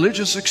kind of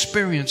religious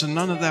experience, and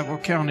none of that will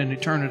count in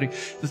eternity.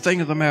 The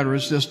thing of the matter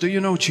is this: do you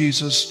know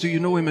Jesus? Do you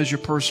know Him as your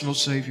personal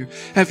Savior?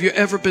 Have you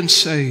ever been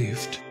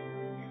saved?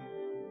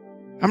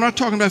 I'm not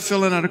talking about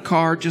filling out a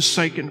card, just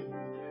shaking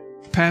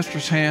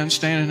pastor's hand,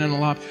 standing in the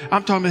lobby.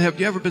 I'm talking about, have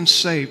you ever been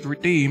saved,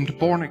 redeemed,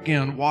 born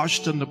again,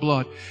 washed in the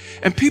blood?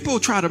 And people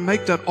try to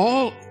make that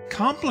all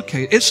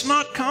complicated. It's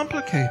not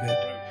complicated.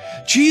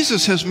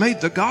 Jesus has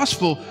made the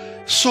gospel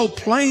so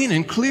plain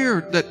and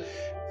clear that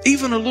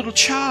even a little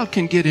child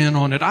can get in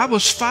on it. I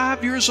was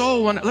 5 years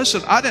old when,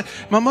 listen,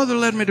 my mother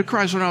led me to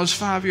Christ when I was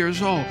 5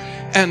 years old.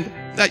 And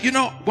that, you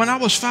know, when I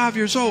was 5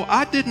 years old,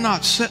 I did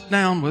not sit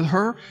down with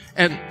her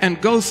and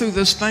go through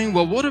this thing.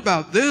 Well, what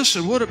about this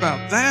and what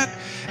about that?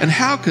 And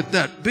how could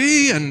that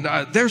be? And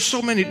there's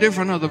so many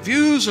different other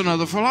views and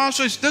other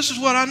philosophies. This is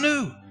what I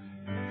knew.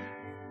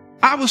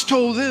 I was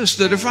told this,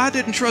 that if I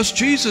didn't trust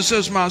Jesus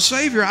as my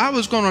Savior, I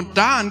was going to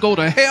die and go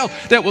to hell.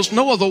 There was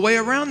no other way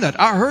around that.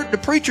 I heard the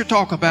preacher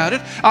talk about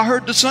it. I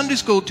heard the Sunday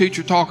school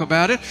teacher talk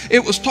about it.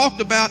 It was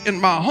talked about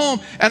in my home,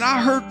 and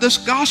I heard this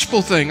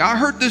gospel thing. I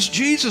heard this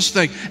Jesus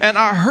thing, and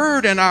I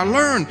heard and I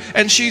learned.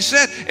 And she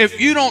said, if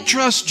you don't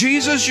trust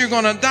Jesus, you're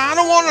going to die. I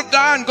don't want to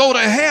die and go to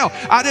hell.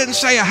 I didn't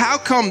say, how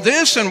come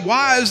this and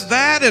why is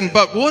that?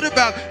 But what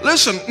about,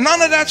 listen,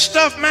 none of that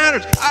stuff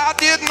matters. I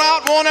did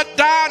not want to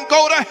die and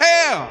go to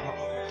hell.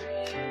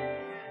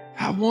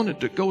 I wanted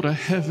to go to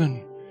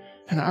heaven,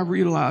 and I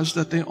realized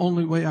that the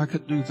only way I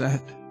could do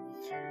that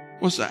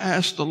was to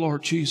ask the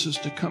Lord Jesus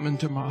to come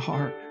into my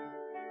heart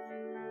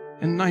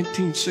in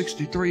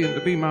 1963 and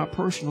to be my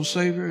personal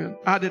Savior. And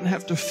I didn't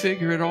have to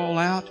figure it all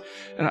out.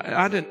 And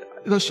I didn't,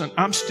 listen,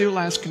 I'm still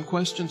asking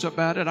questions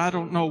about it. I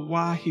don't know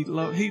why He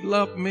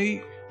loved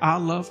me. I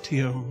loved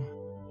Him.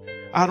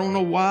 I don't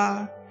know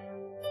why,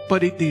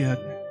 but He did.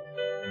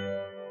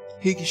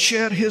 He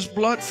shed His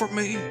blood for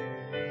me.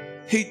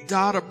 He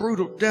died a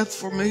brutal death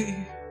for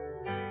me.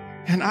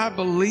 And I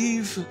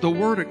believe the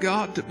Word of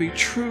God to be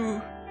true.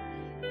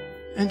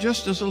 And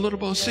just as a little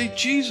boy, see,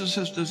 Jesus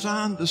has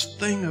designed this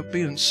thing of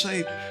being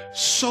saved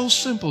so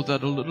simple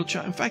that a little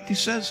child, in fact, He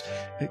says,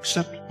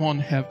 except one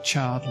have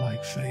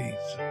childlike faith.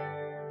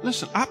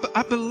 Listen,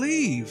 I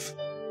believe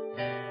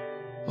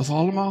with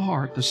all of my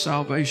heart that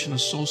salvation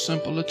is so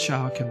simple a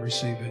child can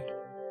receive it.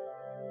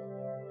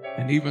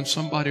 And even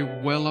somebody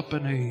well up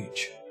in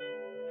age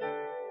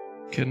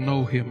can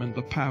know Him in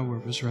the power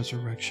of His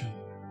resurrection.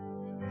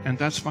 And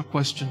that's my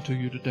question to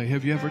you today.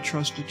 Have you ever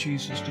trusted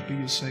Jesus to be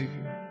your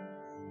Savior?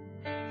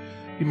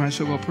 You might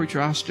say, well,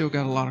 preacher, I still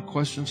got a lot of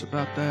questions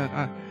about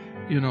that.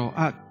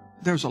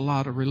 There's a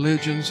lot of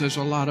religions, there's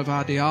a lot of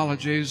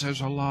ideologies,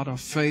 there's a lot of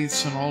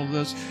faiths and all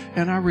this,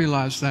 and I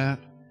realize that.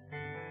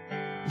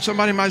 And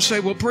somebody might say,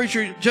 well,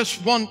 preacher,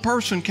 just one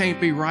person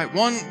can't be right.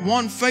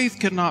 One faith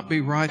cannot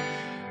be right.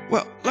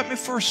 Well, let me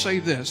first say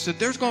this, that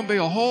there's going to be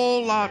a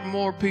whole lot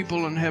more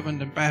people in heaven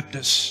than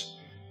Baptists.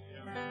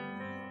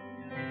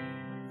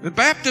 The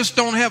Baptists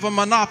don't have a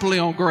monopoly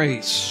on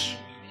grace.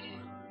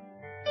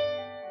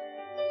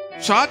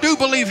 So I do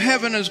believe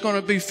heaven is going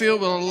to be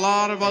filled with a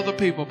lot of other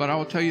people, but I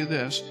will tell you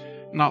this,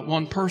 not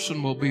one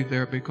person will be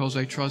there because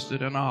they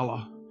trusted in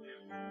Allah.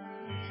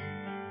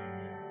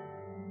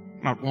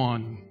 Not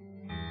one.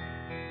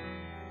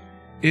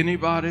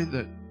 Anybody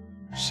that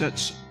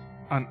sets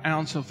an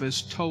ounce of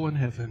his toe in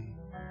heaven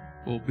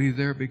will be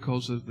there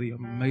because of the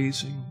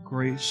amazing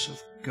grace of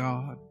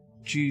God,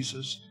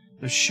 Jesus,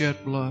 the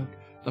shed blood,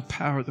 the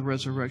power of the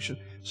resurrection,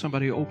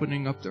 somebody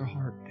opening up their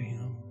heart to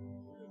Him.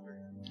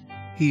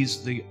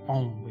 He's the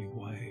only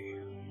way.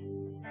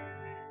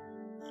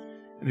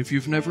 And if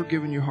you've never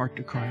given your heart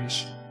to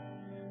Christ,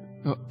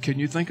 can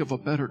you think of a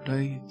better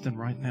day than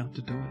right now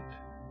to do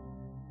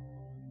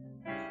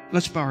it?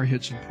 Let's bow our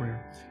heads in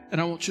prayer. And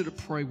I want you to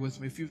pray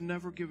with me. If you've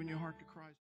never given your heart to Christ,